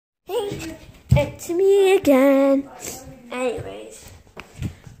Hey, it's me again. Anyways,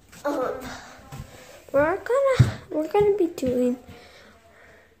 we're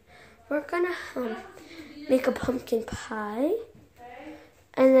gonna make a pumpkin pie,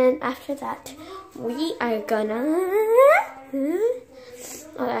 and then after that, we are gonna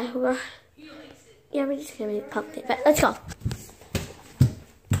we're just gonna make pumpkin. But let's go.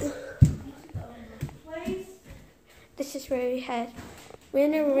 This is where we had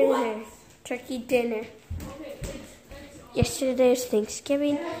winner turkey dinner. Yesterday was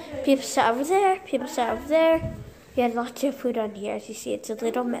Thanksgiving. People sat over there. People sat over there. We had lots of food on here. As you see, it's a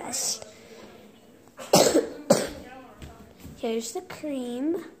little mess. Here's the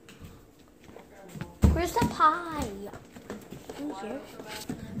cream. Where's the pie? In here.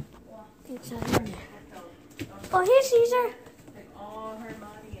 It's in there. Oh, here's Caesar.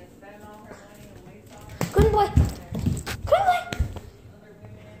 Good boy. Good boy.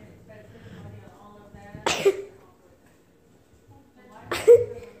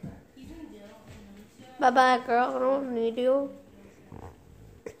 Bye-bye, girl. I don't need you.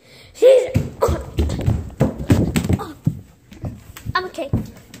 Caesar. Oh. I'm okay.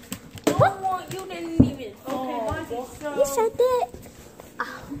 Oh, you didn't even. Yes, I did.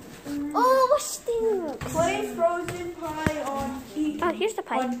 Oh, what stinks? Play frozen pie on here's the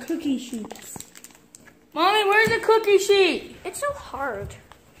pie. On cookie sheets. Mommy, where's the cookie sheet? It's so hard.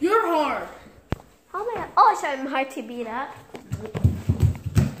 You're hard. How am I? Oh, so I'm hard to beat up.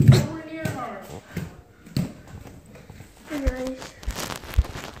 Nowhere near hard. Anyways,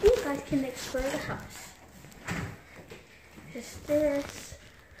 you guys can explore the house. Just this,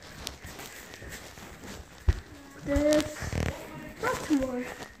 lots more.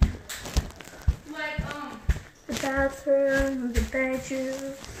 Like The bathroom, the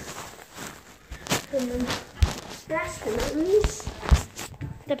bedroom, and then bathrooms,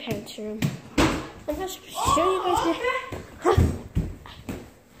 the parents' room. I'm going to show you guys the.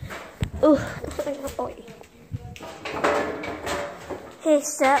 Oh, Hey,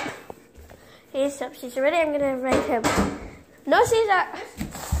 stop. Hey, stop. Caesar, ready? I'm gonna write him. No, Caesar.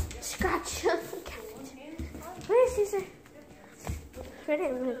 Scratch. Where is Caesar? Ready?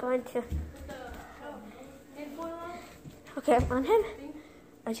 I'm gonna go into. Okay, I'm on him.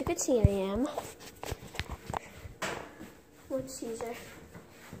 As you can see, I am. What's Caesar?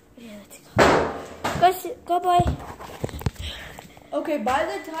 Yeah, let's go. Go, boy. Okay, by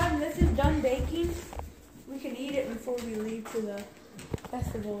the time this is done baking, we can eat it before we leave to the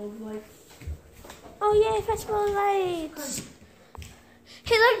Festival of Lights. Oh yay, Festival of Lights.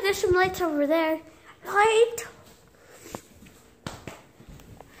 Hey, look, there's some lights over there. Light.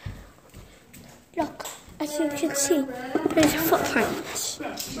 Look, as you can see, there's footprints.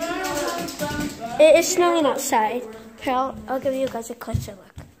 It is snowing outside. Here, I'll give you guys a closer look.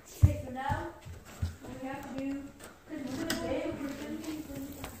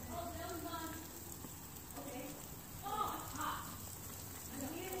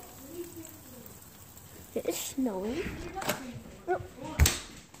 It is snowing.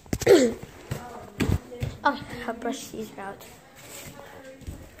 Oh, I'll brush these out.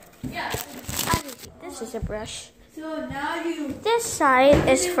 This is a brush. So now you. This side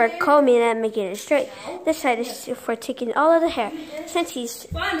is for combing and making it straight. This side is for taking all of the hair. Since he's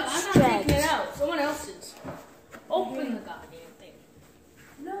Fine, but I'm not taking it out. Someone else's. Open the goddamn thing.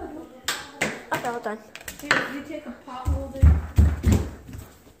 No. Okay, hold on. Here, you take a pot holder.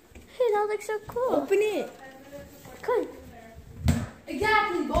 Hey, that looks so cool. Open it. Good.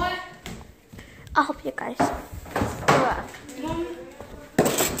 Exactly, boy. I'll help you guys.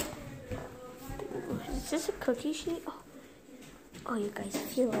 Is this a cookie sheet? Oh, you guys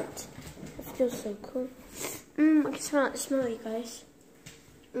feel it. It feels so cool. I can smell it. Smell it, you guys.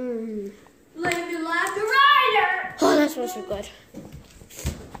 Live your life, the rider. Oh, that smells so good.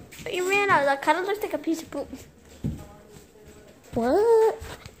 But you ran out. That kind of looks like a piece of poop. What?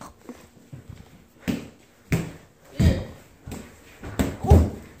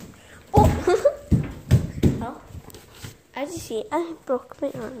 As you see, I broke my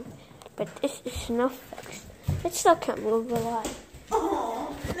arm, but this is no fix. It still can't move a lot.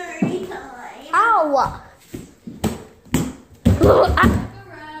 Oh, 30 times. Ow!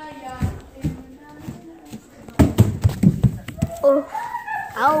 Oh,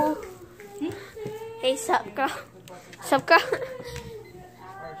 ow. Hey, sup, girl. Sup, girl.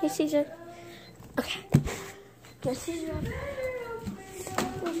 Hey, Caesar. Okay. Get Caesar.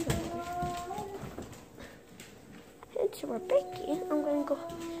 So we're baking. I'm going to go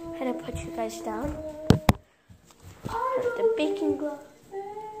ahead and put you guys down. Put the baking glove.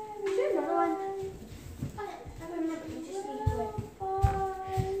 Is there another one?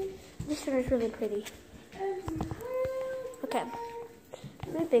 this one is really pretty. Okay.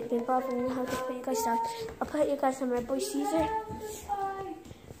 My big ball from the house to put you guys down. I'll put you guys on my boy Caesar.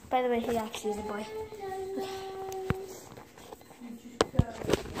 By the way, he actually is a boy.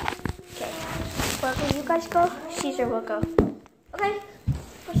 Okay. Well, when you guys go, Caesar will go. Okay.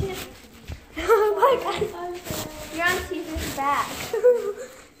 Go Caesar. Oh my God. You're on Caesar's back.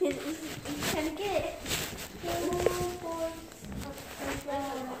 he's trying to get it.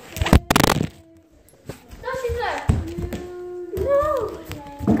 No, Caesar. No.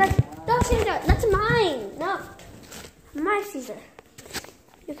 Guys, no, Caesar. That's mine. No. My Caesar.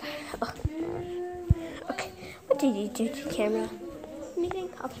 You got it. Oh. Okay. What did you do to the camera? Anything?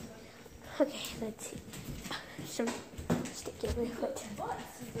 Okay, let's see. Some sticky on my foot.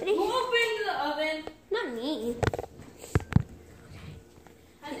 Ready? Who opened the oven? Not me.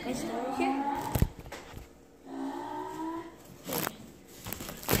 Okay. You guys start here.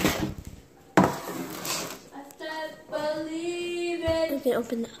 I said believe it. We can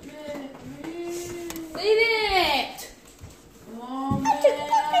open that. Leave it! Oh, That's a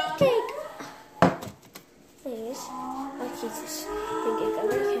cake. Please. Oh, Jesus. Think it got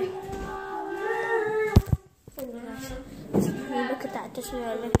right here. Oh my gosh. Look at that. This is what I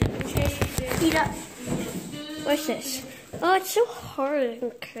looked at. Eat up. What's this? Oh, it's so hard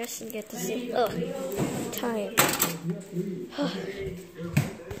and Chris and get to see. Oh, I'm tired.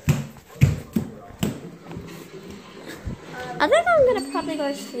 I think I'm gonna probably go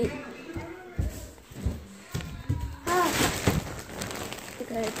to sleep. I'm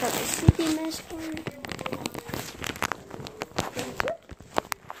gonna put my sleeping mask on.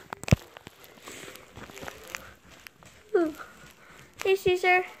 Ooh. Hey,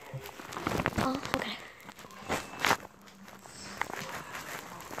 Caesar. Oh, okay.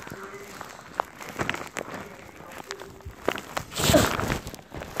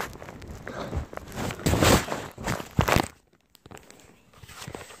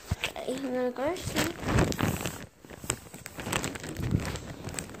 Okay, I'm gonna go to sleep.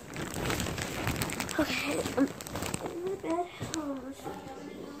 Okay, I'm in my bed. Oh,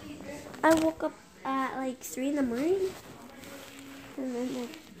 I woke up at like 3 in the morning. And then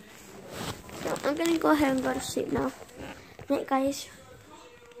so I'm gonna go ahead and go to sleep now. Night, guys.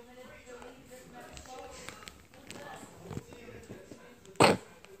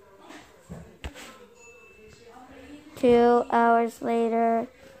 Two hours later.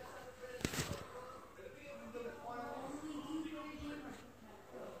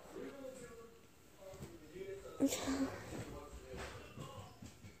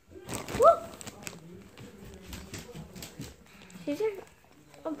 Caesar?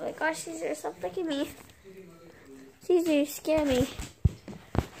 Oh my gosh, Caesar, stop licking me. Caesar, you scare me.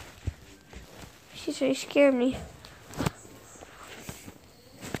 Caesar, you scared me.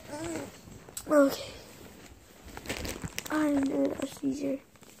 Okay. I know that was Caesar.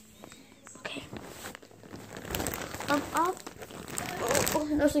 Okay. I'm up. Oh,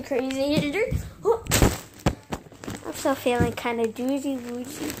 that was crazy. Oh. I'm still feeling kind of doozy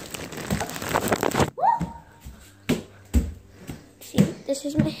woozy. This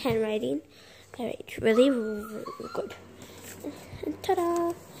is my handwriting. I write really, really good. And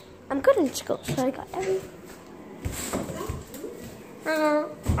ta-da! I'm good in school, so I got every.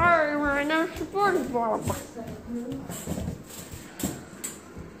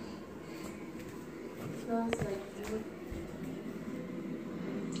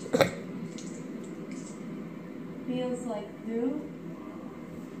 Feels like dew.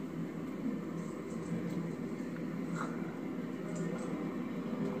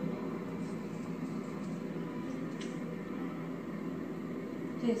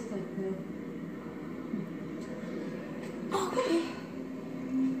 Tastes like dew. Okay.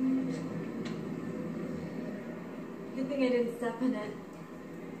 Good thing I didn't step in it.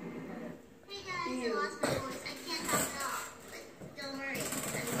 Hey guys, I lost my voice. I can't talk at all. But don't worry, I'm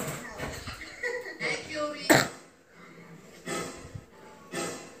going to help. Thank you,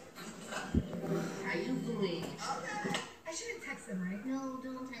 How you doing? I shouldn't text him, right? No,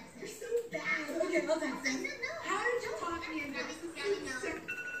 don't text him. You're so bad. Okay, I'll text I him. said no. How did you talk to me in Let me this? let me know.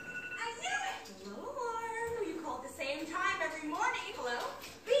 I knew it! Hello, alarm. You call at the same time every morning. Hello?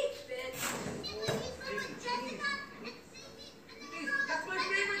 Beep, bitch. It was you from Jessica and Cindy and then That's my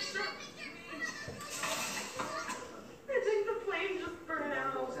favorite show. I think the plane just burned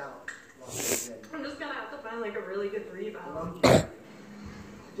out. I'm just gonna have to find like a really good rebound.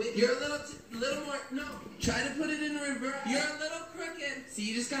 Wait, you're a little more, no, try to put it in reverse. You're a little crooked. So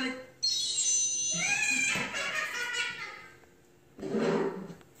you just gotta.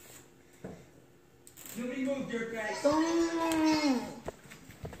 Nobody move, dirtbag.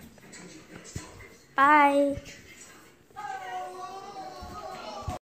 Bye.